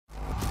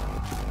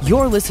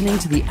You're listening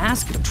to the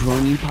Ask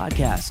Drone U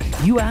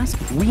podcast. You ask,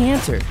 we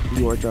answer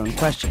your drone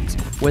questions.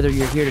 Whether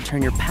you're here to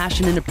turn your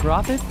passion into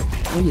profit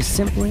or you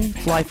simply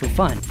fly for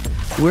fun,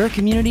 we're a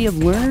community of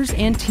learners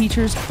and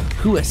teachers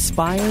who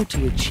aspire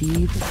to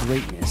achieve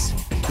greatness.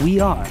 We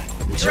are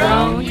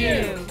Drone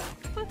U.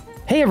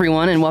 Hey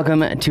everyone, and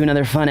welcome to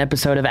another fun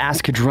episode of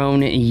Ask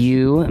Drone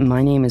U.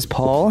 My name is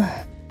Paul.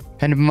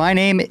 And my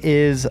name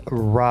is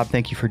Rob.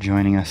 Thank you for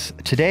joining us.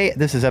 Today,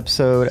 this is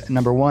episode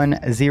number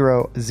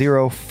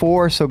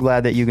 1004. So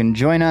glad that you can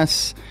join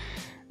us.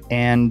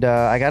 And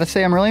I got to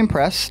say, I'm really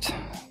impressed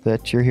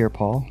that you're here,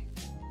 Paul.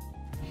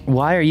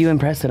 Why are you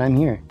impressed that I'm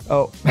here?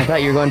 Oh, I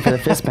thought you were going for the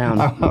fist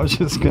pound. I was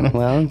just going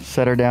to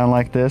set her down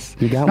like this.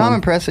 You got No, one. I'm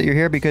impressed that you're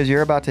here because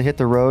you're about to hit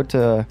the road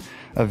to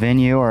a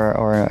venue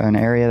or an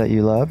area that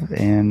you love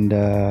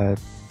and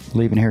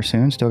leaving here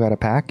soon. Still got to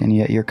pack, and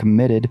yet you're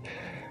committed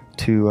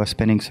to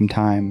spending some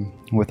time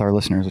with our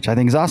listeners, which I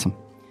think is awesome.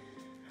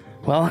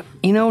 Well,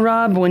 you know,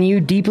 Rob, when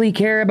you deeply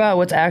care about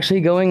what's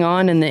actually going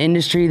on in the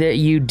industry that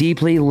you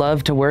deeply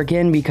love to work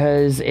in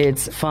because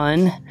it's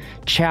fun,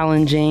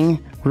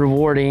 challenging,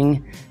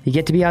 rewarding, you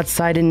get to be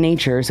outside in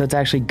nature, so it's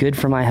actually good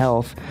for my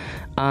health.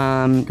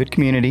 Good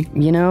community.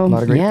 You know, A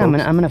lot of great I'm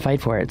folks. gonna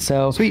fight for it.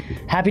 So Sweet.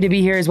 Happy to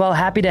be here as well.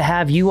 Happy to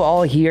have you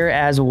all here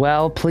as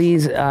well.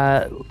 Please,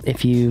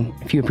 if you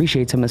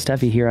appreciate some of the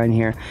stuff you hear on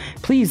here,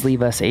 please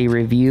leave us a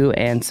review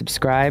and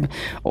subscribe,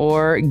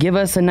 or give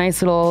us a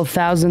nice little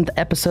 1000th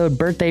episode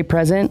birthday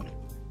present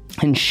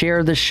and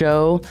share the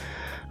show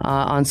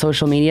on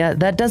social media.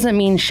 That doesn't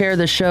mean share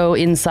the show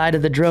inside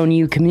of the Drone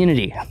U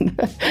community.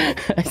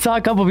 I saw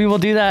a couple people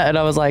do that, and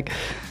I was like,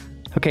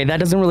 okay, that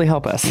doesn't really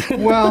help us.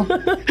 Well,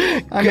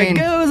 I mean,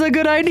 it was a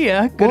good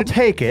idea. we'll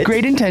take it.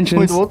 Great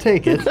intentions. We'll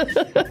take it.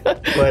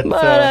 But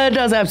But it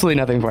does absolutely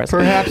nothing for us.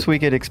 perhaps we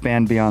could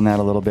expand beyond that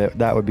a little bit.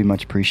 That would be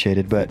much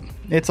appreciated, but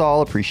it's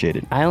all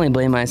appreciated. I only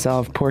blame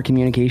myself. Poor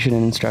communication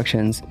and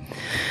instructions.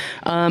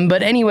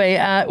 But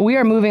anyway, we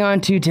are moving on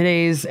to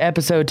today's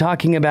episode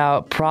talking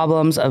about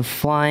problems of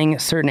flying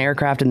certain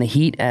aircraft in the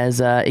heat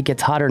as it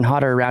gets hotter and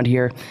hotter around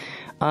here.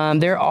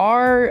 There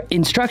are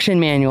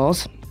instruction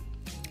manuals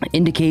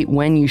indicate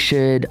when you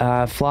should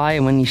fly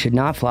and when you should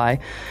not fly.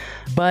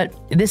 But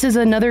this is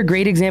another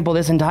great example.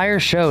 This entire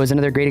show is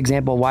another great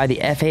example why the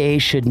FAA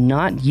should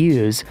not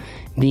use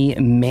the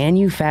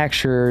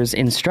manufacturer's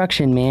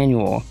instruction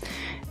manual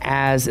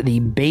as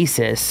the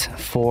basis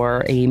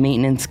for a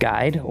maintenance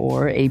guide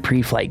or a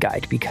pre-flight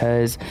guide,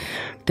 because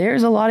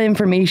there's a lot of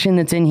information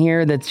that's in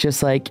here that's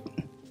just like,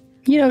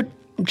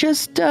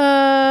 just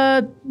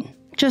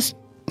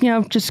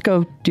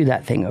go do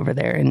that thing over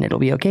there and it'll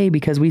be okay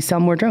because we sell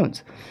more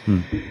drones.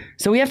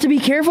 So we have to be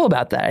careful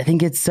about that. I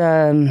think it's,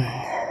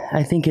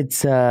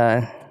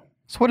 So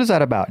what is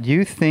that about? Do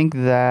you think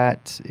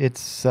that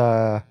it's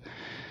not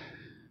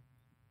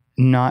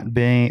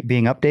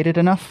being updated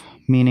enough?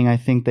 Meaning I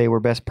think they were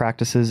best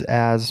practices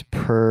as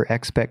per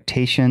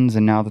expectations,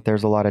 and now that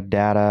there's a lot of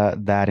data,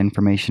 that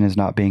information is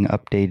not being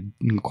updated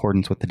in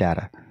accordance with the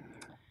data.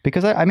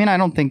 Because I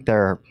don't think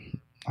they're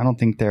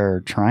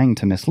trying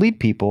to mislead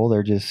people.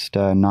 They're just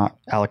not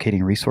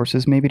allocating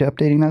resources maybe to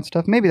updating that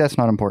stuff. Maybe that's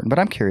not important, but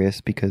I'm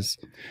curious because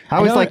I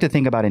always like to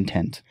think about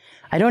intent.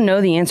 I don't know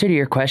the answer to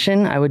your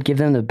question. I would give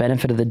them the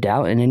benefit of the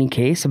doubt in any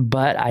case,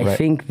 but I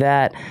think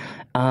that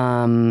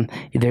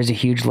there's a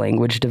huge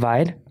language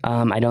divide.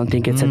 I don't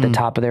think it's at the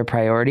top of their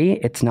priority.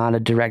 It's not a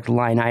direct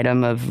line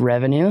item of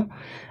revenue.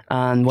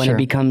 When it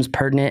becomes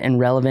pertinent and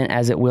relevant,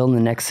 as it will in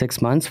the next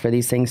 6 months for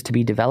these things to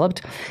be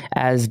developed,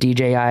 as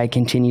DJI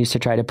continues to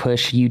try to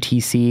push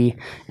UTC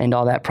and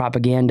all that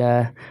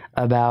propaganda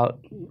about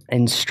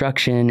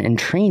instruction and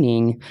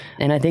training.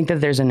 And I think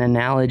that there's an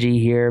analogy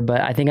here,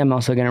 but I think I'm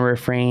also going to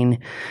refrain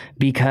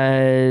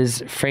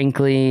because,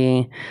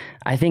 frankly,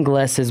 I think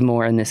less is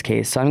more in this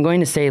case. So I'm going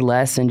to say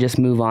less and just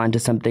move on to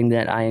something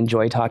that I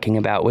enjoy talking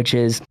about, which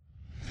is...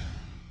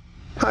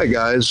 Hi,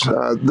 guys.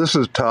 This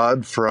is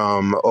Todd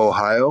from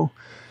Ohio.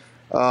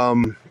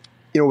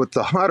 With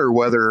the hotter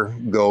weather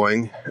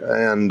going,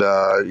 and,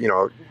 I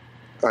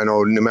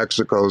know New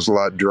Mexico is a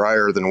lot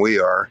drier than we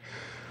are,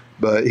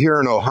 but here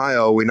in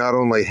Ohio, we not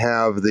only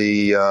have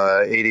the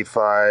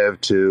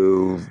 85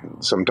 to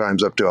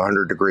sometimes up to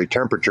 100-degree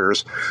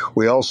temperatures,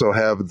 we also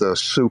have the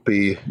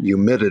soupy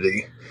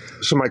humidity.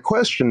 So my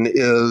question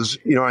is,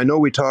 I know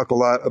we talk a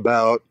lot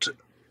about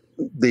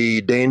the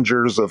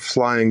dangers of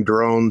flying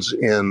drones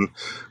in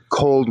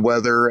cold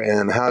weather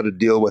and how to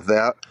deal with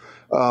that.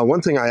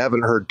 One thing I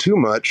haven't heard too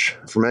much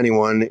from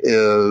anyone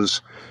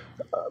is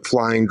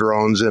flying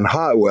drones in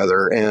hot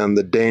weather and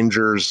the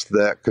dangers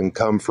that can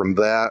come from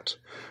that,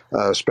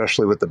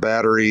 especially with the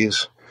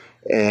batteries,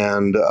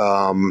 and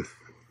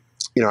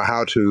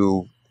how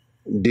to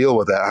deal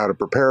with that, how to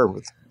prepare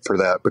for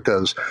that,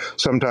 because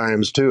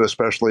sometimes too,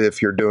 especially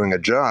if you're doing a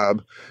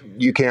job,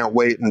 you can't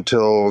wait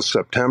until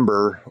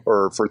September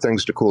or for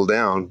things to cool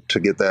down to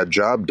get that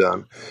job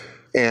done.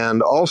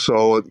 And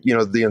also,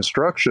 the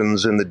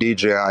instructions in the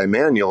DJI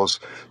manuals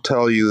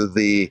tell you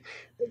the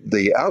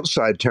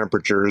outside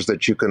temperatures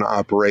that you can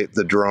operate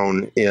the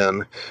drone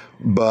in,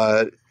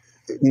 but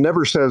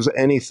never says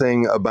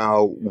anything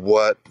about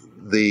what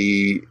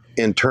the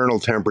internal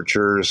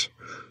temperatures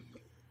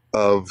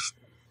of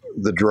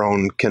the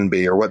drone can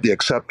be, or what the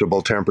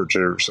acceptable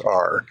temperatures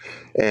are.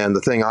 And the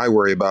thing I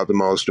worry about the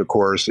most, of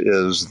course,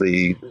 is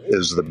the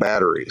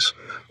batteries.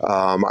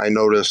 I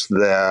noticed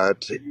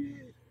that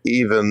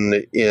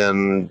even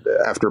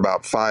after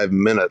about 5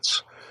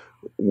 minutes,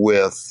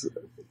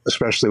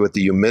 especially with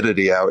the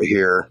humidity out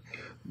here,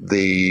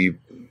 the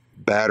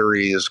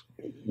batteries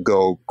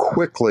go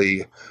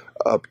quickly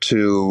up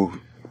to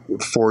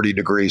 40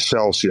 degrees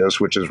Celsius,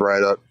 which is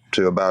right up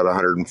to about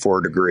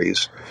 104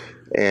 degrees.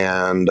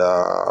 And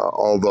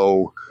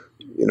although,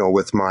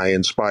 with my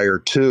Inspire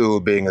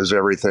 2, being as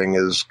everything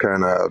is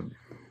kind of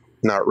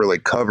not really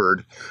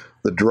covered,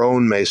 the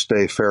drone may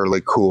stay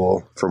fairly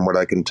cool from what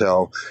I can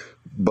tell,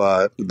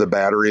 but the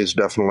batteries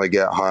definitely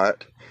get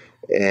hot.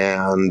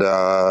 And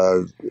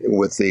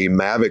with the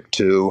Mavic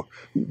 2,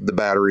 the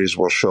batteries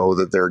will show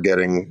that they're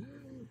getting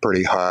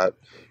pretty hot,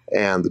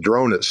 and the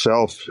drone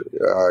itself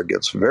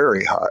gets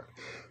very hot.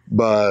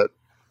 But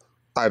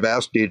I've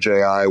asked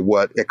DJI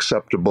what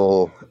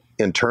acceptable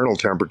internal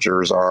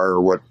temperatures are,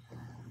 or what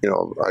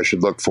I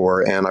should look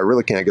for, and I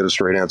really can't get a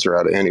straight answer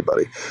out of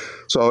anybody.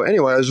 So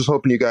anyway, I was just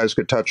hoping you guys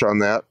could touch on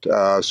that.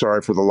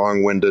 Sorry for the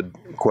long-winded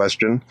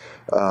question.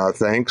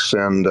 Thanks,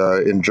 and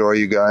enjoy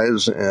you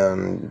guys,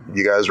 and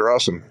you guys are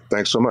awesome.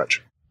 Thanks so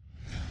much.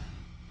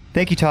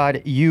 Thank you,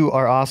 Todd. You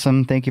are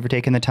awesome. Thank you for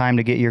taking the time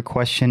to get your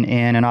question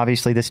in. And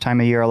obviously, this time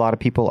of year, a lot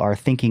of people are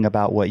thinking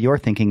about what you're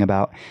thinking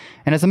about.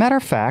 And as a matter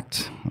of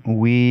fact,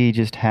 we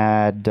just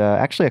had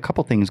actually a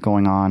couple things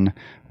going on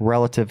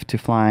relative to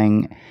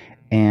flying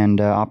and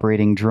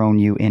operating Drone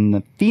U in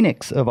the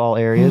Phoenix of all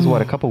areas,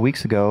 a couple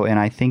weeks ago. And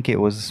I think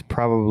it was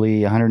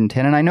probably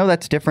 110. And I know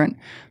that's different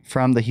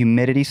from the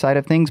humidity side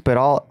of things,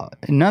 but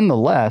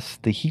nonetheless,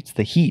 the heat's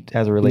the heat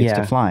as it relates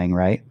to flying,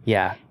 right?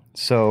 Yeah.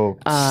 So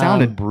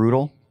sounded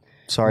brutal.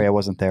 Sorry, I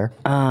wasn't there.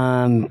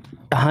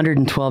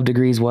 112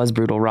 degrees was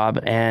brutal, Rob.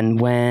 And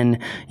when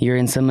you're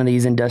in some of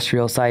these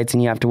industrial sites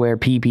and you have to wear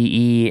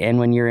PPE, and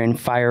when you're in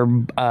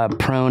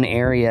fire-prone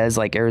areas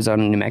like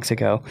Arizona and New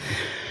Mexico,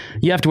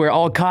 you have to wear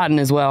all cotton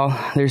as well.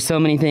 There's so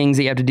many things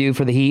that you have to do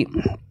for the heat.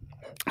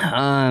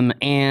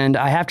 And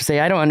I have to say,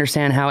 I don't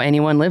understand how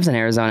anyone lives in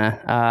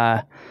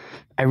Arizona.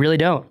 I really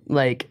don't.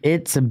 Like,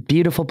 it's a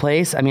beautiful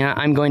place. I mean,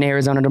 I'm going to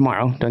Arizona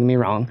tomorrow. Don't get me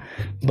wrong.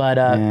 But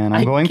and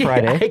I'm going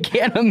Friday. I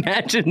can't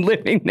imagine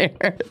living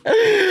there.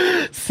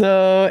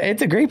 So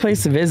it's a great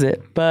place to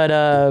visit. But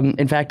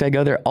in fact, I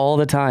go there all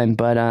the time.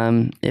 But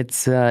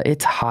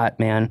it's hot,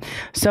 man.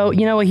 So,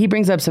 he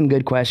brings up some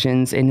good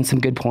questions and some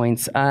good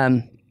points.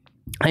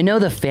 I know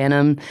the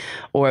Phantom,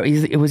 or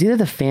it was either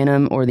the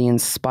Phantom or the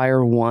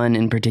Inspire 1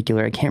 in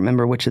particular. I can't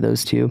remember which of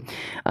those two.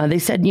 They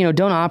said,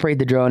 don't operate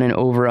the drone in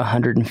over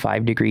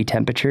 105 degree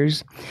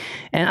temperatures.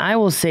 And I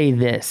will say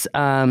this,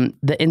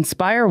 the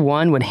Inspire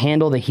 1 would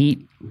handle the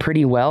heat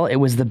pretty well. It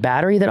was the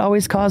battery that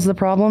always caused the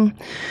problem.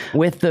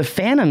 With the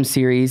Phantom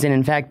series, and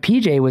in fact,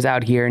 PJ was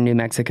out here in New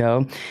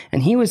Mexico,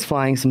 and he was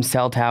flying some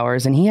cell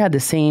towers, and he had the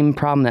same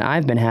problem that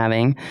I've been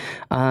having.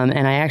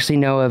 And I actually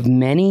know of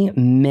many,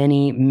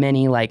 many,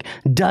 many, like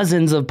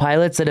dozens of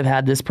pilots that have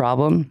had this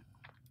problem.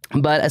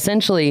 But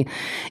essentially,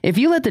 if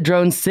you let the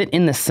drone sit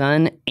in the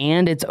sun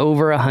and it's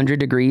over 100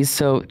 degrees,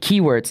 so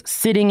keywords,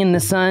 sitting in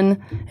the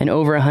sun and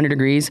over 100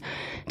 degrees,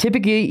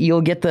 typically you'll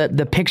get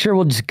the picture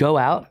will just go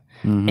out.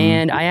 Mm-hmm.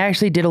 And I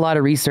actually did a lot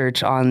of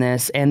research on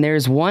this, and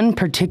there's one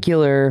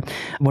particular,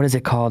 what is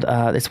it called?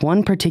 It's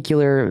one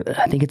particular,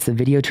 I think it's the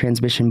video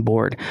transmission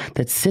board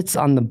that sits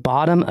on the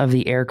bottom of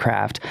the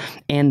aircraft,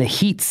 and the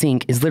heat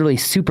sink is literally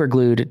super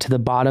glued to the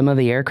bottom of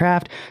the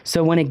aircraft.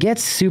 So when it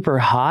gets super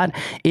hot,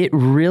 it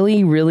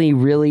really, really,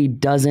 really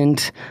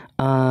doesn't,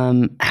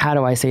 how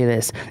do I say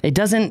this? It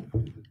doesn't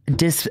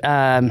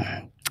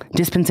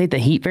dispensate the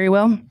heat very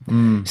well.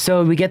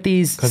 So we get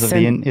these... Because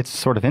it's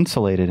sort of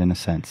insulated in a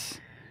sense.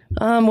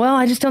 Well,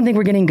 I just don't think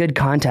we're getting good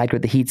contact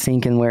with the heat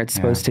sink and where it's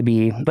supposed to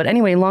be. But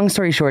anyway, long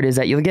story short is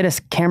that you'll get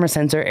a camera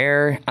sensor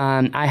error.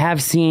 I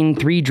have seen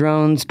 3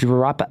 drones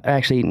drop.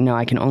 Actually, no,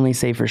 I can only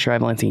say for sure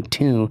I've only seen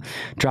 2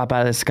 drop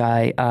out of the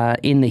sky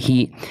in the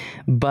heat.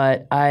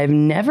 But I've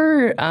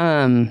never...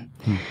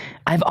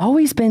 I've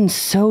always been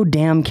so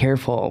damn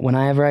careful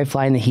whenever I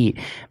fly in the heat.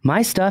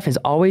 My stuff is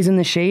always in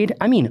the shade.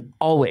 I mean,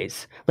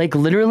 always. Like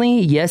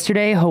literally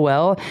yesterday,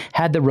 Hoel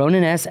had the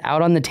Ronin S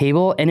out on the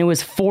table and it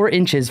was 4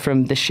 inches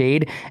from the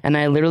shade, and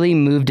I literally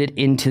moved it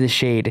into the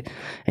shade.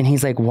 And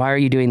he's like, why are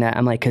you doing that?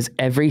 I'm like, because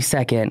every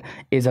second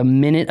is a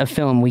minute of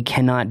film we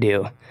cannot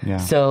do. Yeah.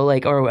 So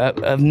or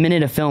a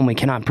minute of film we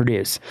cannot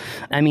produce.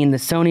 I mean, the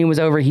Sony was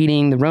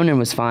overheating. The Ronin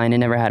was fine. It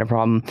never had a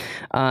problem.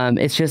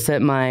 It's just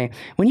that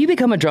when you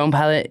become a drone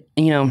pilot,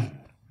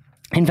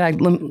 in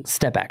fact, let me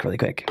step back really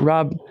quick.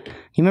 Rob,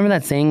 you remember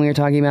that saying we were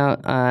talking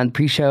about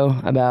pre-show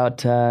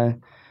about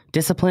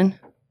discipline?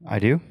 I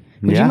do.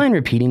 Would you mind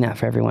repeating that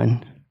for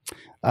everyone?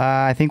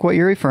 I think what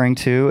you're referring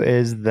to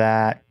is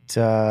that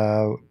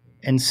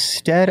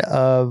instead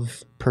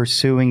of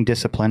pursuing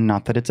discipline,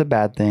 not that it's a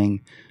bad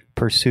thing,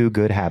 pursue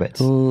good habits.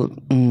 Well,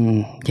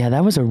 yeah,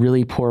 that was a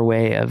really poor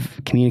way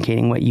of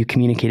communicating what you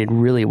communicated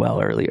really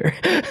well earlier.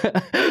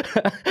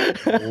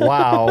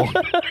 Wow.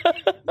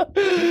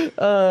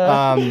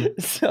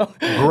 So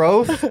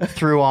Growth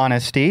through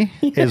honesty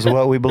is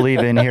what we believe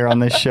in here on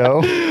this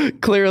show.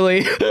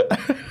 clearly,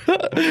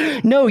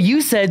 no,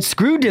 you said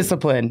screw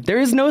discipline. There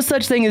is no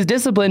such thing as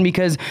discipline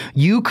because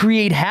you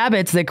create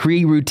habits that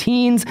create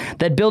routines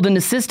that build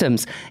into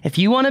systems. If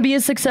you want to be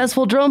a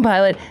successful drone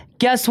pilot,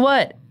 guess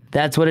what?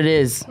 That's what it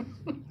is.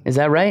 Is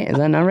that right? Is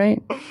that not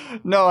right?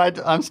 No,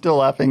 I'm still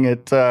laughing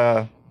at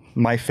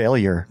my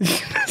failure.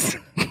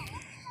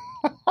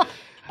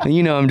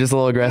 You know I'm just a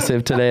little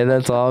aggressive today.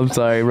 That's all. I'm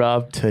sorry,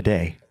 Rob.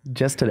 Today.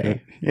 Just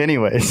today.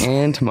 Anyways.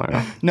 And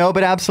tomorrow. No,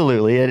 but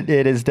absolutely.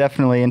 It is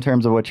definitely in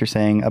terms of what you're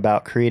saying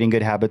about creating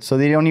good habits so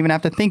they don't even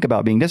have to think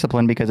about being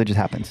disciplined because it just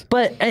happens.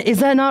 But is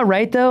that not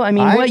right, though? I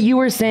mean, what you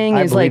were saying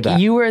is like that.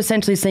 you were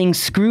essentially saying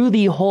screw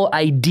the whole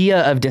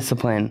idea of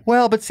discipline.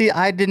 Well, but see,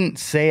 I didn't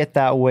say it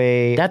that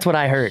way. That's what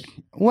I heard.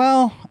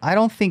 Well, I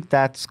don't think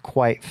that's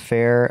quite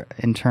fair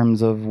in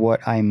terms of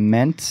what I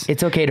meant.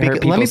 It's okay to hurt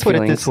people's Let me put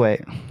feelings. it this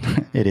way.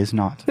 It is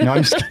not. No,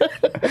 I'm just kidding.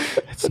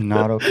 It's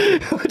not okay.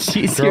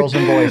 Jeez, Girls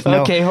and boys.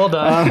 No. Okay, hold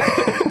on.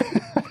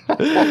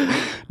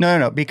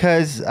 No,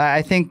 because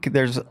I think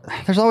there's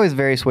always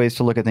various ways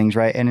to look at things,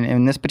 right? And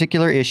in this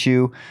particular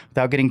issue,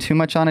 without getting too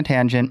much on a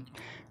tangent,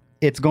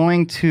 it's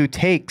going to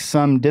take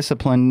some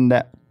discipline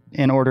that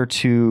in order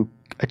to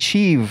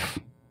achieve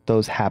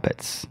those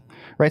habits,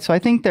 right? So I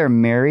think they're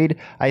married.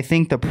 I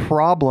think the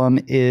problem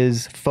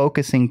is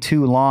focusing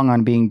too long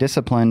on being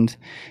disciplined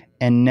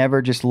and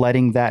never just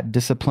letting that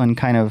discipline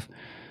kind of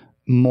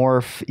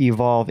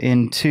evolve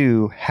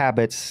into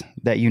habits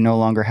that you no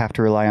longer have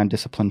to rely on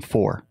discipline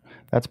for.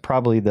 That's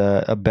probably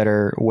a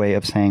better way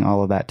of saying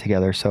all of that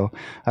together. So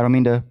I don't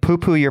mean to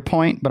poo-poo your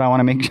point, but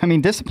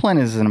discipline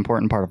is an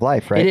important part of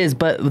life, right? It is,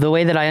 but the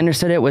way that I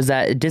understood it was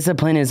that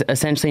discipline is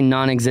essentially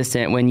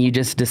non-existent when you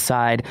just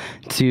decide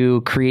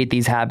to create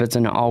these habits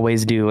and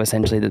always do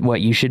essentially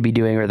what you should be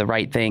doing or the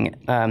right thing.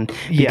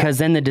 Because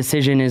then the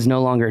decision is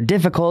no longer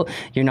difficult.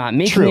 You're not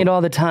making it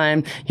all the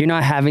time. You're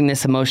not having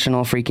this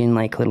emotional freaking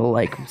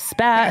little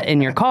spat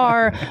in your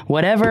car,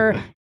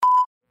 whatever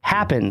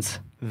happens.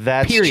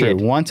 That's Period.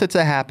 true. Once it's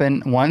a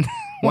happen, once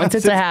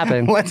it's a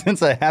happen. Once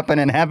it's a happen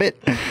and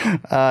habit,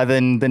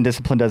 then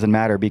discipline doesn't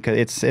matter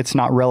because it's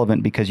not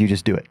relevant because you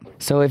just do it.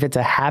 So if it's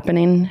a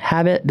happening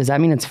habit, does that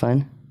mean it's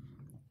fun?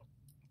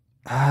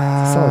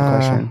 Solid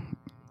question.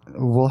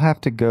 We'll have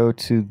to go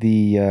to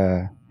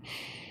the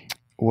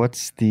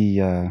what's the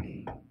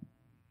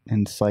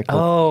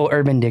encyclopedia? Oh,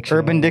 Urban Dictionary.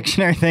 Urban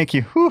Dictionary. Thank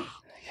you. Whew.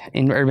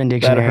 In Urban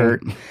Dictionary. That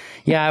hurt.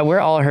 Yeah, we're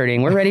all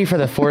hurting. We're ready for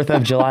the 4th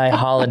of July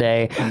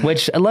holiday,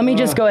 which let me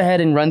just go ahead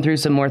and run through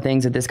some more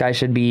things that this guy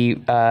should be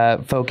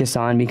focused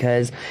on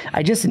because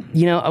I just,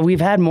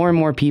 we've had more and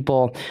more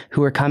people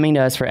who are coming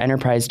to us for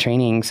enterprise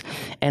trainings,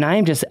 and I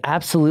am just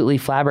absolutely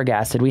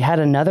flabbergasted. We had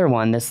another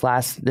one this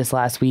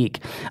last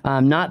week,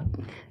 not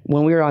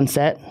when we were on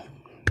set.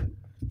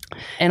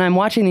 And I'm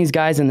watching these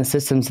guys and the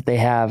systems that they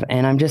have,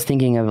 and I'm just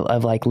thinking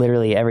of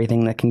literally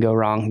everything that can go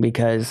wrong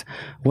because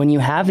when you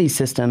have these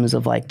systems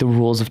of the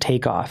rules of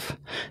takeoff,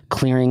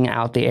 clearing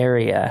out the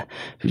area,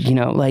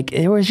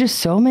 there was just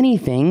so many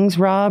things,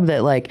 Rob,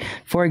 that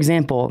for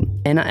example,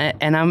 and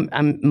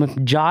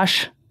I'm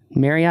Josh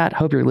Marriott,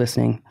 hope you're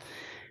listening.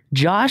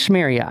 Josh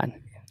Marriott,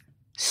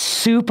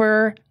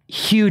 super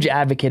huge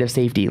advocate of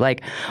safety,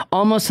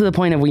 almost to the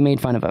point of we made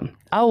fun of him.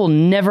 I will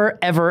never,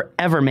 ever,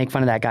 ever make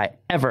fun of that guy,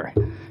 ever.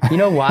 You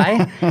know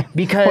why?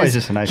 Because well, he's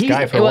just a nice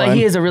guy for one.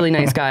 He is a really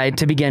nice guy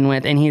to begin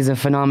with, and he's a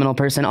phenomenal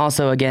person.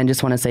 Also, again,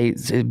 just want to say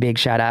a big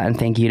shout out and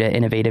thank you to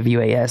Innovative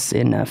UAS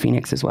in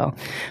Phoenix as well.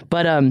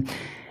 But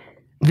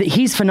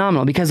he's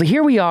phenomenal because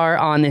here we are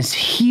on this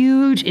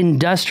huge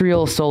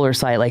industrial solar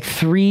site,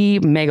 3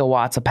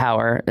 megawatts of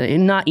power,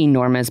 not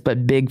enormous,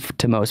 but big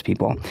to most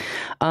people.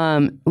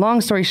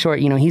 Long story short,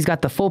 he's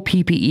got the full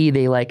PPE.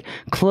 They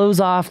close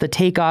off the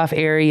takeoff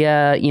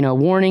area,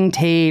 warning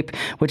tape,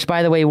 which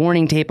by the way,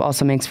 warning tape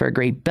also makes for a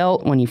great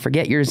belt when you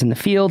forget yours in the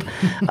field.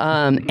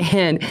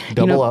 And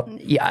double up.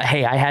 Yeah.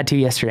 Hey, I had to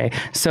yesterday.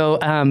 So,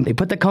 they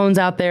put the cones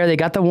out there. They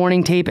got the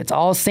warning tape. It's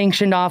all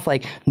sanctioned off.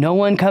 No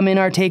one come in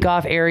our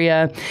takeoff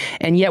area.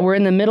 And yet we're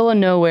in the middle of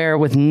nowhere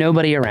with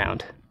nobody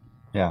around.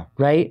 Yeah.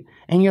 Right?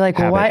 And you're like,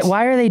 well,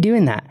 why are they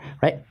doing that?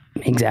 Right?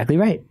 Exactly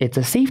right. It's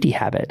a safety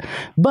habit.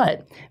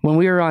 But when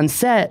we were on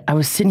set, I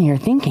was sitting here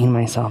thinking to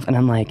myself, and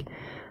I'm like,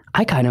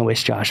 I kind of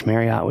wish Josh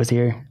Marriott was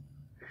here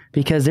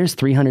because there's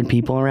 300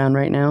 people around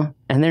right now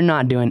and they're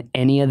not doing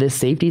any of this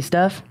safety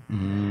stuff.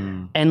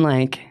 And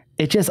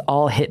it just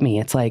all hit me.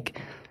 It's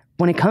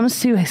when it comes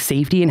to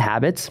safety and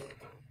habits,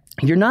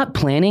 you're not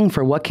planning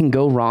for what can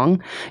go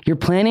wrong. You're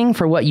planning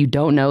for what you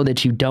don't know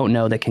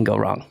that can go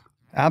wrong.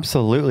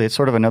 Absolutely. It's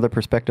sort of another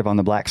perspective on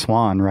the black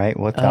swan, right?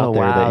 What's out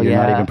there that you're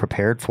not even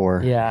prepared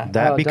for. Yeah.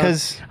 That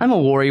because I'm a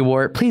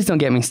worrywart. Please don't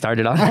get me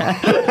started on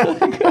that.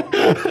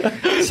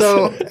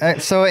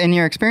 So in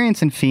your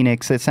experience in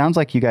Phoenix, it sounds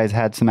like you guys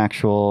had some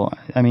actual,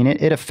 I mean,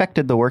 it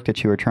affected the work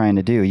that you were trying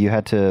to do. You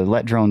had to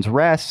let drones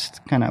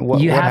rest, kind of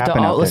what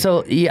happened out there?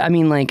 So, yeah, I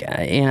mean, like,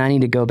 and I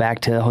need to go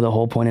back to the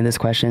whole point of this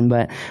question,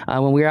 but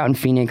when we were out in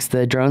Phoenix,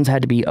 the drones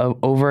had to be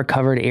over a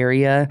covered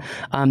area.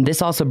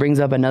 This also brings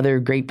up another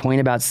great point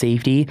about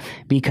safety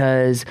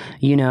because,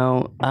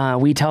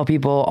 we tell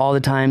people all the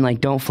time,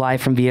 like, don't fly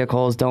from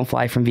vehicles,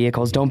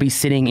 don't be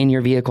sitting in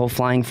your vehicle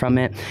flying from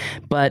it.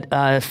 But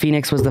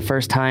Phoenix was the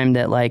first time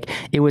that, like,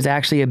 it was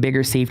actually a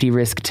bigger safety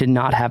risk to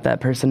not have that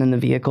person in the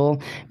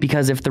vehicle,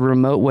 because if the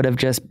remote would have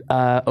just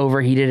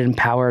overheated and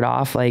powered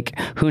off, like,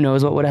 who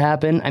knows what would have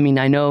happened. I mean,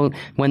 I know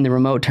when the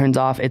remote turns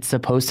off, it's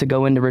supposed to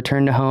go into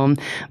return to home,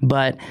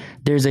 but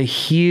there's a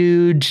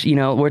huge,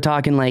 we're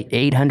talking like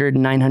 800,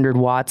 900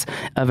 watts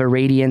of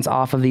irradiance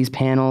off of these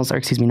panels, or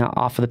excuse me, not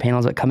off of the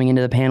panels, but coming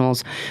into the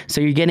panels.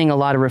 So you're getting a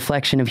lot of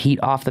reflection of heat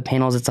off the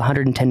panels. It's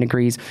 110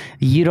 degrees.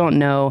 You don't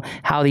know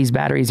how these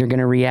batteries are going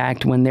to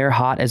react when they're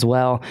hot as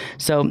well.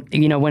 So,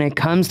 when it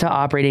comes to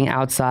operating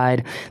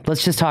outside,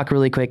 let's just talk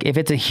really quick. If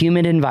it's a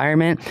humid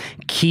environment,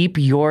 keep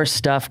your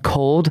stuff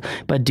cold,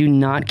 but do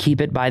not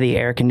keep it by the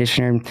air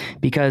conditioner,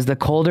 because the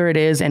colder it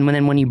is, and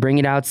when you bring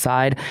it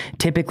outside,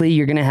 typically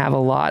you're going to have a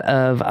lot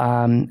of,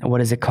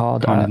 what is it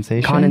called?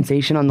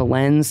 Condensation on the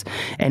lens,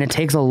 and it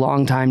takes a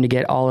long time to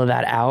get all of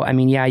that out. I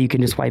mean, yeah, you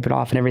can just wipe it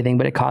off and everything,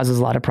 but it causes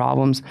a lot of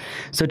problems.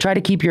 So try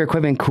to keep your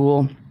equipment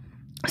cool.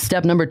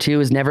 Step number 2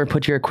 is never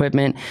put your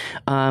equipment,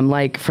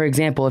 like, for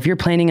example, if you're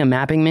planning a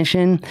mapping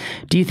mission,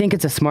 do you think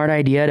it's a smart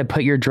idea to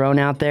put your drone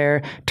out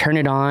there, turn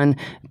it on,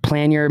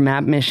 plan your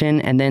map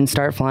mission, and then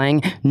start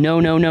flying? No.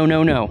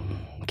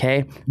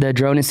 Okay, the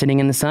drone is sitting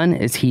in the sun,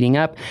 it's heating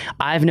up.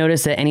 I've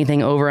noticed that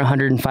anything over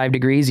 105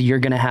 degrees, you're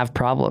going to have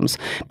problems.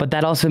 But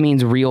that also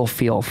means real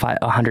feel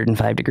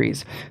 105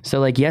 degrees. So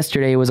like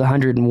yesterday it was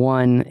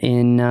 101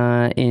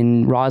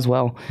 in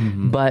Roswell,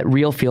 but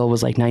real feel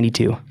was like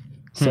 92.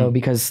 So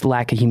because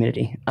lack of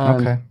humidity.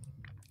 Okay.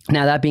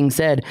 Now that being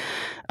said,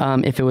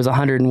 if it was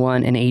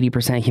 101 and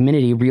 80%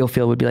 humidity, real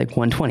feel would be like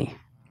 120.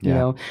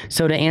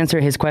 So to answer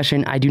his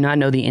question, I do not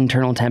know the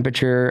internal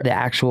temperature, the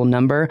actual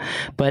number,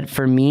 but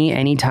for me,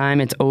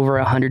 anytime it's over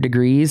 100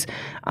 degrees,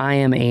 I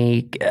am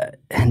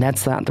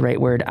that's not the right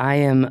word. I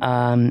am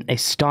a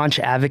staunch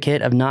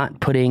advocate of not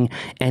putting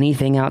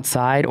anything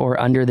outside or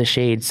under the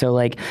shade. So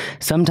like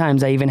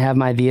sometimes I even have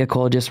my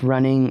vehicle just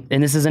running,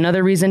 and this is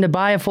another reason to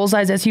buy a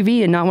full-size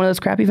SUV and not one of those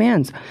crappy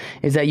vans,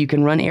 is that you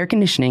can run air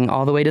conditioning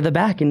all the way to the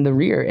back and the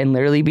rear and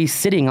literally be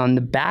sitting on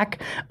the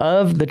back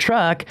of the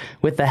truck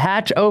with the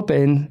hatch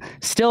open,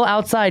 still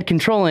outside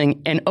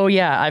controlling, and oh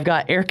yeah, I've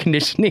got air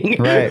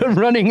conditioning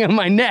running on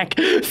my neck.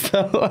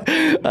 So,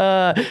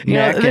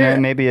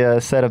 and maybe a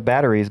set of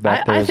batteries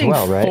back there as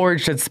well, right? I think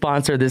Ford should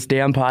sponsor this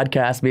damn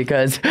podcast,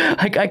 because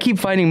I keep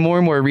finding more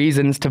and more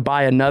reasons to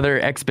buy another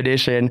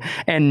Expedition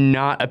and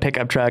not a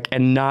pickup truck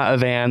and not a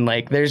van.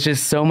 Like, there's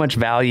just so much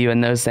value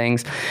in those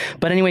things.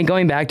 But anyway,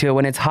 going back to it,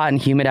 when it's hot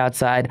and humid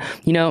outside,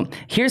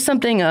 here's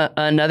something,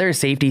 another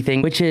safety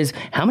thing, which is,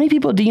 how many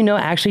people do you know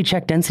actually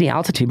check density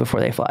altitude before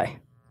they fly?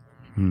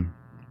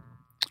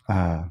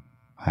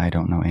 I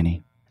don't know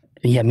any.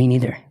 Yeah, me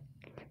neither.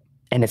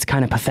 And it's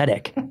kind of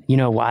pathetic. You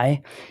know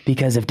why?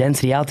 Because if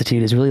density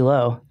altitude is really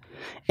low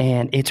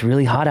and it's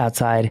really hot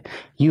outside,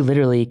 you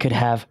literally could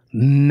have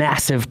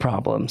massive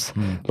problems,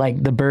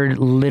 like the bird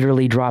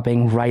literally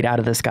dropping right out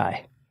of the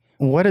sky.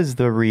 What is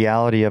the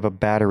reality of a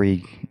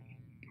battery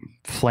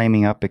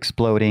flaming up,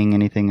 exploding,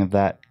 anything of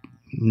that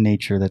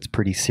nature? That's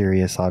pretty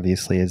serious,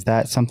 obviously. Is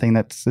that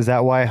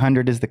why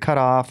 100 is the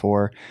cutoff,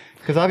 or?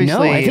 Because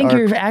obviously, no, I think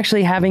you're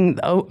actually having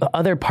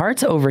other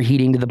parts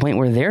overheating to the point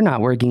where they're not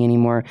working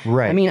anymore.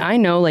 Right. I mean, I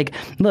know, like,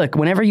 look,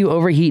 whenever you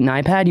overheat an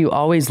iPad, you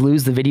always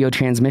lose the video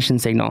transmission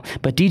signal.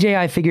 But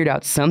DJI figured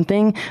out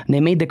something. They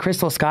made the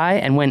Crystal Sky,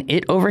 and when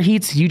it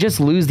overheats, you just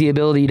lose the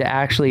ability to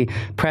actually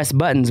press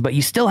buttons, but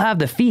you still have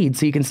the feed,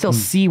 so you can still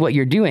see what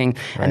you're doing.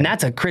 Right. And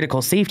that's a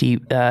critical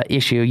safety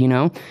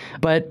issue,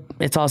 But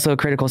it's also a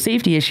critical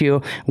safety issue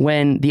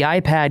when the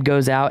iPad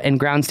goes out and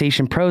Ground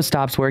Station Pro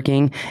stops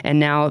working, and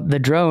now the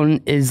drone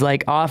is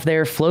like off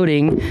there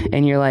floating,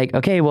 and you're like,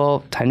 okay,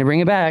 well, time to bring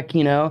it back,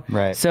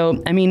 Right.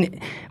 So, I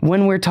mean,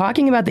 when we're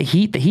talking about the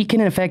heat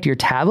can affect your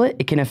tablet,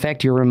 it can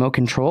affect your remote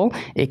control,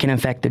 it can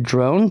affect the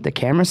drone, the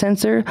camera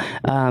sensor,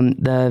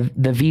 the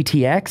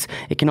VTX.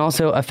 It can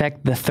also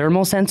affect the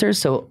thermal sensors.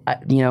 So,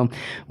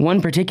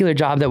 one particular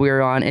job that we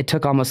were on, it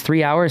took almost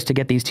 3 hours to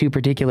get these 2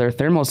 particular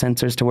thermal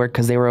sensors to work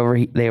because they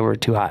were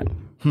too hot.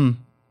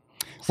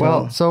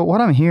 So what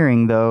I'm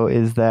hearing, though,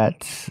 is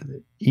that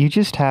you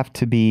just have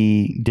to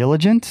be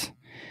diligent,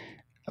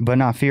 but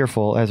not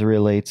fearful as it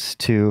relates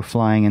to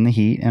flying in the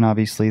heat. And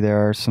obviously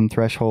there are some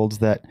thresholds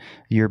that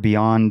you're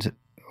beyond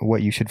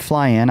what you should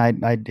fly in.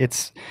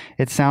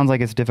 It sounds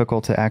like it's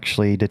difficult to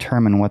actually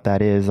determine what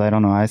that is. I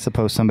don't know. I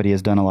suppose somebody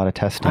has done a lot of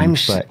testing.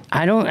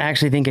 I don't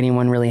actually think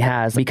anyone really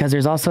has, because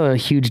there's also a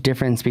huge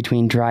difference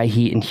between dry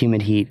heat and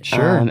humid heat,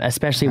 sure,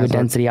 especially with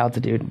density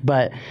altitude.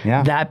 But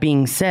that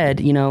being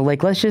said,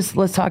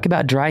 let's talk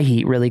about dry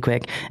heat really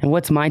quick. And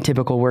what's my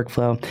typical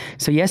workflow?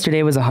 So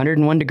yesterday was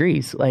 101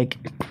 degrees,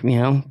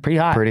 pretty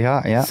hot. Pretty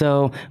hot, yeah.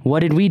 So what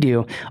did we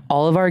do?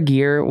 All of our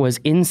gear was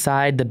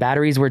inside. The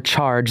batteries were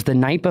charged the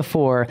night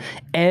before.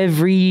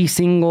 Every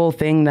single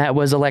thing that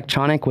was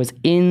electronic was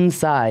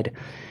inside.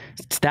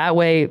 That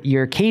way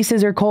your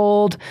cases are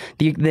cold.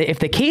 If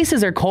the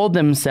cases are cold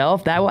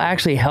themselves, that will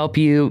actually help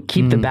you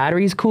keep the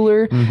batteries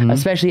cooler,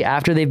 especially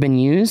after they've been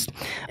used.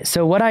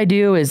 So what I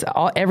do is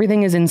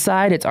everything is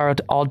inside. It's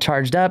all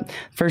charged up.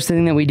 First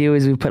thing that we do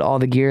is we put all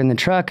the gear in the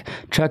truck.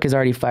 Truck is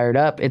already fired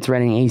up. It's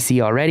running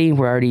AC already.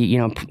 We're already,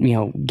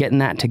 getting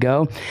that to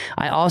go.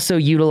 I also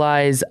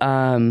utilize,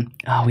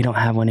 we don't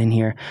have one in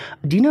here.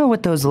 Do you know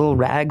what those little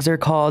rags are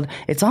called?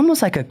 It's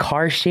almost like a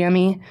car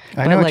chamois.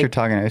 I know what you're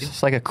talking about. It's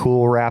just like a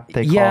cool wrap.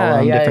 They call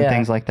them different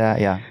things like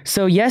that. Yeah.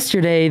 So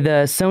yesterday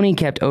the Sony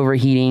kept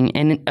overheating,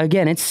 and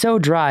again, it's so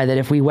dry that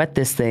if we wet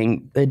this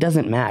thing, it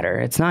doesn't matter.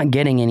 It's not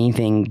getting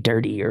anything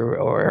dirty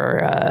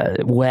or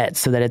wet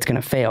so that it's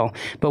going to fail.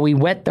 But we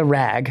wet the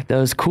rag,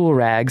 those cool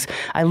rags.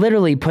 I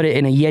literally put it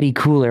in a Yeti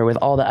cooler with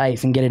all the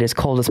ice and get it as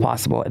cold as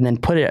possible, and then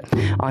put it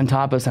on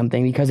top of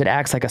something because it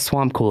acts like a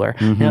swamp cooler.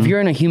 Now, if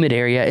you're in a humid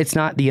area,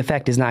 the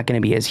effect is not going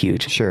to be as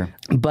huge. Sure.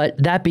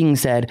 But that being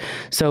said,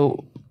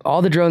 so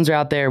all the drones are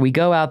out there. We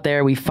go out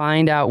there. We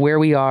find out where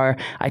we are.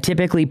 I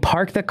typically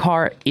park the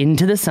car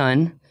into the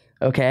sun.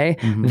 Okay.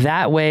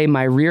 That way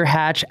my rear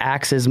hatch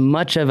acts as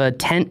much of a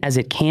tent as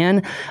it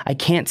can. I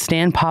can't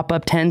stand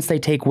pop-up tents. They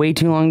take way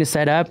too long to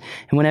set up.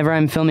 And whenever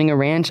I'm filming a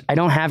ranch, I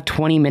don't have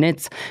 20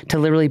 minutes to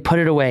literally put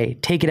it away,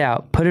 take it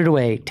out, put it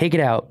away, take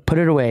it out, put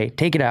it away,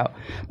 take it out.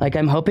 Like,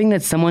 I'm hoping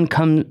that someone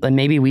comes, and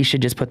maybe we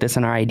should just put this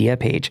on our idea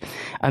page.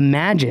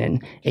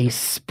 Imagine a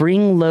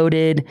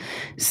spring-loaded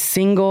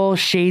single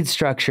shade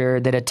structure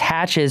that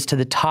attaches to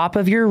the top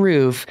of your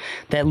roof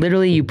that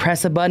literally you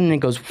press a button and it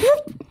goes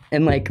whoop,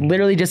 and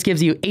literally just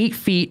gives you 8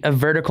 feet of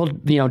vertical,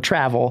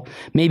 travel,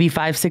 maybe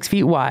 5-6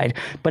 feet wide,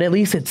 but at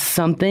least it's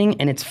something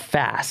and it's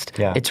fast.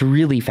 Yeah. It's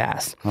really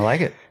fast. I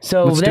like it.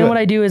 So then what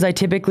I do is I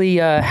typically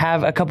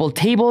have a couple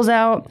tables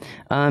out.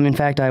 In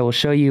fact, I will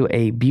show you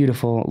a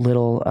beautiful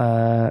little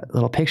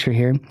picture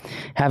here.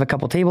 Have a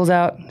couple tables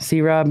out.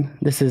 See, Rob,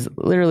 this is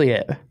literally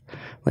it.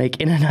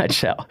 In a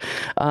nutshell.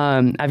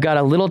 I've got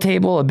a little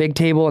table, a big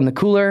table, and the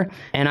cooler,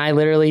 and I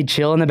literally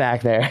chill in the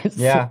back there.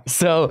 Yeah.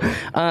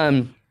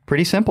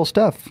 Pretty simple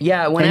stuff.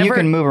 Yeah, and you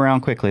can move around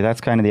quickly. That's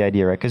kind of the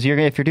idea, right? Because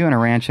if you're doing a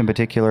ranch in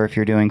particular, if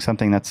you're doing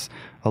something that's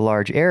a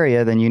large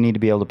area, then you need to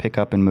be able to pick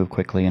up and move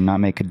quickly and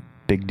not make a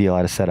big deal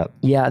out of setup.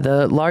 Yeah,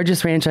 the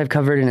largest ranch I've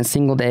covered in a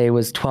single day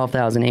was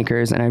 12,000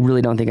 acres, and I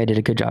really don't think I did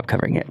a good job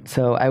covering it.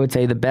 So I would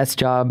say the best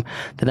job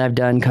that I've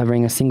done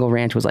covering a single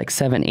ranch was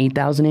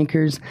 8,000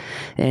 acres.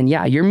 And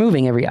yeah, you're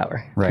moving every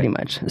hour, pretty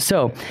much.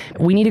 So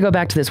we need to go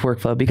back to this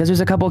workflow because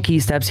there's a couple key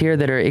steps here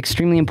that are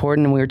extremely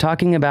important. And we were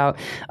talking about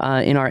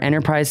in our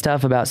enterprise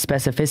stuff about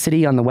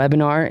specificity on the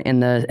webinar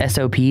and the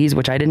SOPs,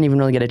 which I didn't even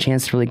really get a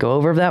chance to really go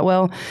over that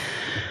well.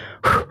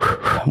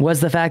 Was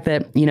the fact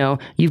that,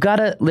 you've got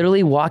to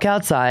literally walk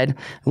outside,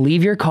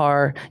 leave your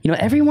car.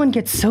 Everyone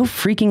gets so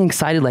freaking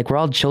excited, like we're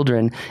all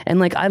children.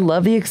 And I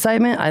love the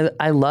excitement.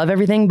 I love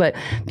everything. But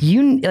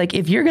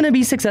if you're going to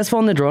be successful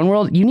in the drone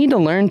world, you need to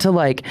learn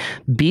to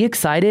be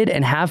excited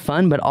and have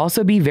fun, but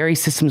also be very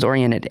systems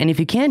oriented. And if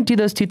you can't do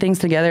those two things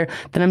together,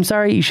 then I'm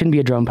sorry, you shouldn't be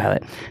a drone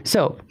pilot.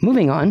 So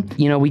moving on,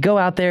 we go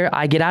out there,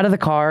 I get out of the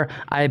car,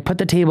 I put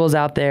the tables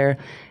out there.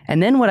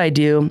 And then what I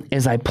do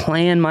is I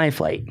plan my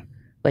flight.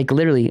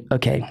 Literally,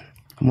 okay,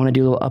 I want to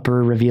do a little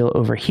upper reveal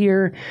over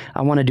here.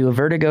 I want to do a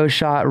vertigo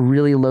shot,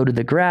 really low to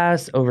the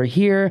grass over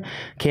here.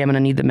 Okay, I'm going to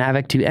need the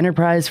Mavic 2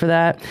 Enterprise for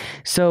that.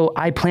 So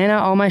I plan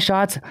out all my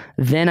shots.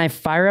 Then I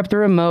fire up the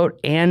remote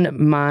and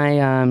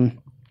my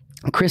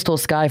Crystal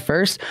Sky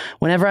first.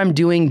 Whenever I'm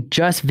doing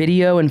just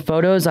video and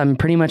photos, I'm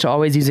pretty much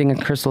always using a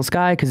Crystal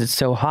Sky because it's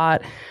so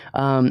hot.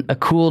 A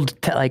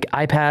cooled,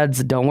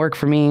 iPads don't work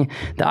for me.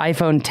 The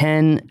iPhone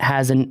 10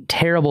 has a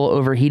terrible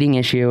overheating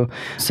issue.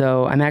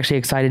 So I'm actually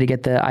excited to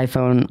get the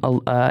iPhone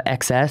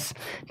XS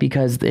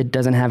because it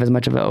doesn't have as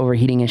much of an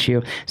overheating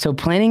issue. So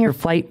planning your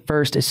flight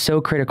first is so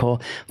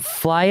critical.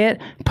 Fly it,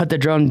 put the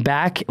drone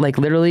back,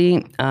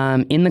 literally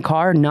in the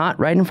car, not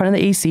right in front of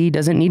the AC,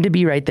 doesn't need to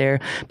be right there,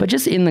 but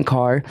just in the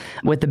car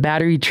with the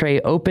battery tray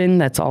open.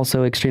 That's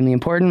also extremely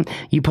important.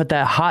 You put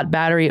that hot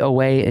battery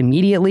away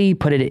immediately,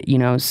 put it,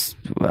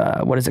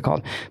 what is it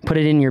called? Put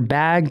it in your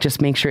bag.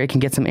 Just make sure it can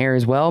get some air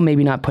as well.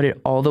 Maybe not put it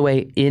all the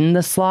way in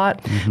the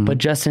slot, but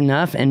just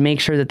enough, and make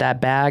sure that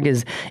bag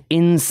is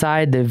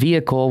inside the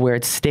vehicle where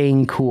it's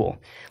staying cool.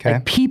 Okay.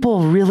 Like,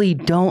 people really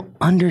don't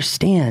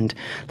understand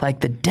like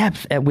the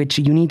depth at which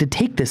you need to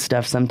take this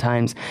stuff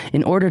sometimes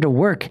in order to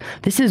work.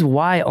 This is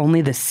why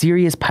only the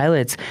serious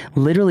pilots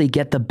literally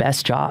get the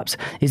best jobs,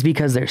 is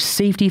because they're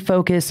safety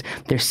focused,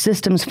 they're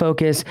systems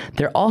focused,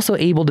 they're also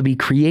able to be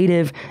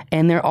creative,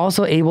 and they're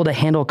also able to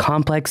handle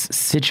complex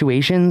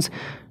situations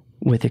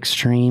with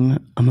extreme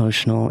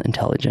emotional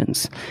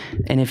intelligence.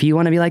 And if you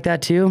want to be like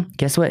that too,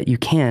 guess what? You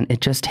can.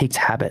 It just takes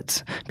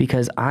habits,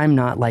 because I'm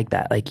not like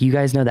that. Like, you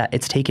guys know that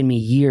it's taken me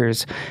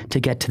years to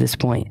get to this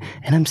point,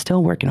 and I'm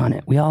still working on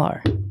it. We all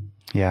are.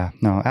 Yeah,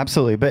 no,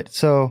 absolutely. But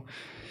so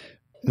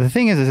the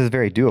thing is, this is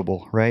very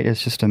doable, right?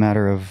 It's just a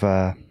matter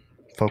of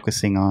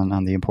focusing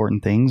on the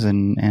important things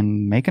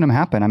and making them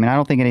happen. I mean, I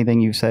don't think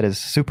anything you've said is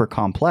super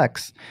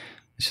complex.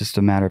 It's just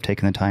a matter of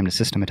taking the time to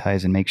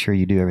systematize and make sure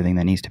you do everything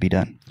that needs to be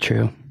done.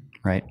 True.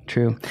 Right.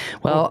 True.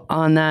 Well,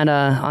 on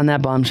that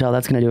bombshell,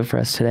 that's going to do it for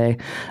us today.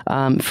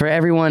 For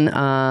everyone,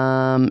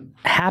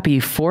 happy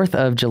 4th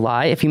of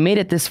July. If you made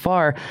it this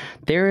far,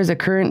 there is a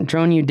current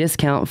Drone U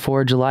discount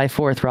for July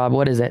 4th. Rob,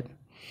 what is it?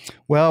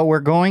 Well, we're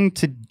going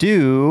to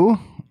do,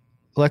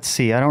 let's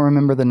see, I don't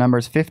remember the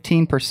numbers,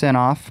 15%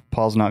 off.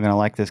 Paul's not going to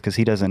like this because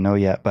he doesn't know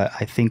yet, but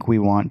I think we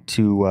want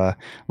to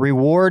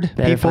reward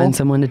Better people. find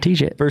someone to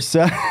teach it. For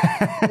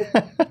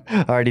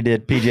I already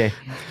did, PJ.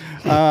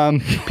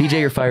 PJ,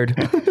 you're fired.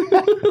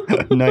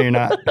 No, you're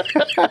not.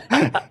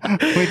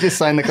 We just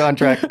signed the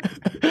contract.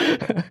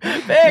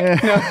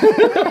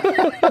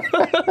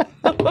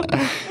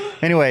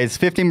 Anyways,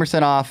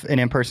 15% off an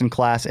in-person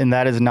class, and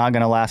that is not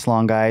going to last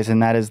long, guys.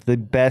 And that is the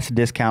best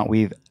discount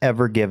we've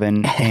ever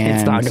given. And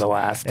It's not going to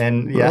last.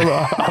 And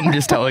yeah, I'm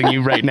just telling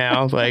you right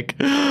now. Like,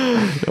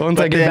 once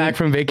I get back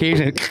from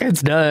vacation,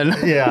 it's done.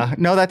 Yeah,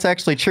 no, that's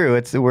actually true.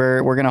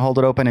 We're going to hold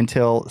it open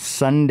until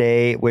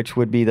Sunday, which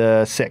would be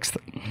the 6th.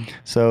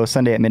 So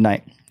Sunday at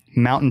midnight.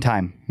 Mountain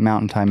time.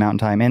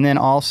 And then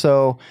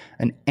also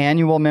an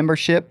annual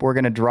membership. We're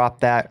going to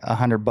drop that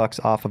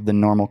 $100 off of the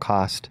normal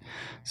cost.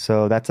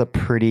 So that's a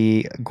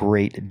pretty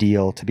great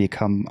deal to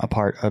become a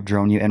part of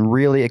Drone U and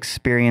really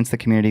experience the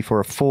community for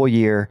a full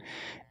year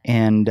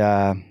and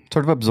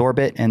sort of absorb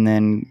it and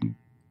then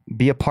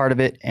be a part of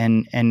it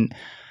and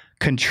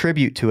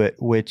contribute to it,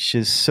 which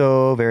is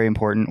so very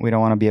important. We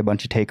don't want to be a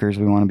bunch of takers.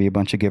 We want to be a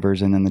bunch of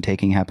givers, and then the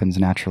taking happens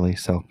naturally.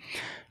 So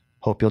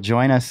hope you'll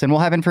join us, and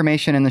we'll have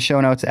information in the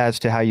show notes as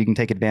to how you can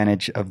take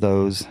advantage of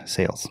those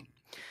sales.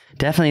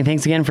 Definitely.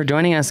 Thanks again for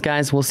joining us,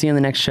 guys. We'll see you in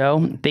the next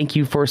show. Thank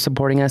you for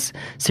supporting us.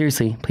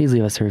 Seriously, please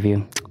leave us a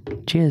review.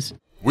 Cheers.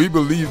 We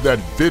believe that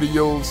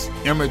videos,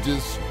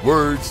 images,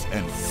 words,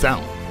 and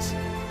sounds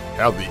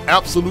have the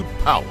absolute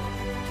power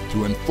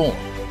to inform,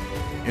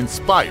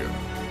 inspire,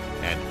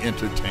 and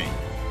entertain.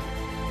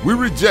 We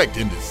reject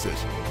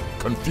indecision,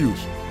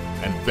 confusion,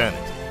 and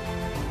vanity,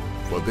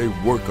 for they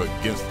work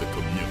against the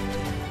community.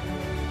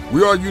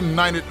 We are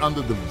united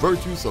under the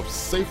virtues of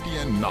safety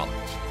and knowledge.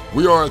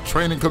 We are a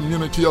training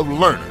community of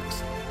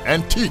learners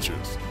and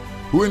teachers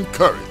who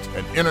encourage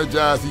and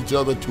energize each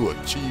other to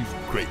achieve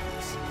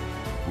greatness.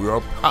 We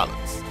are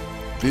pilots,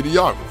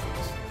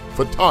 videographers,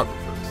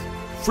 photographers,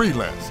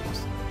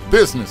 freelancers,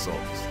 business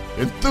owners,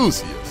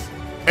 enthusiasts,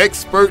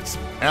 experts,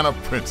 and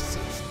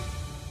apprentices.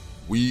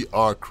 We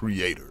are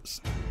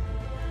creators.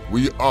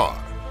 We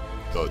are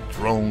the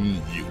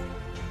Drone U.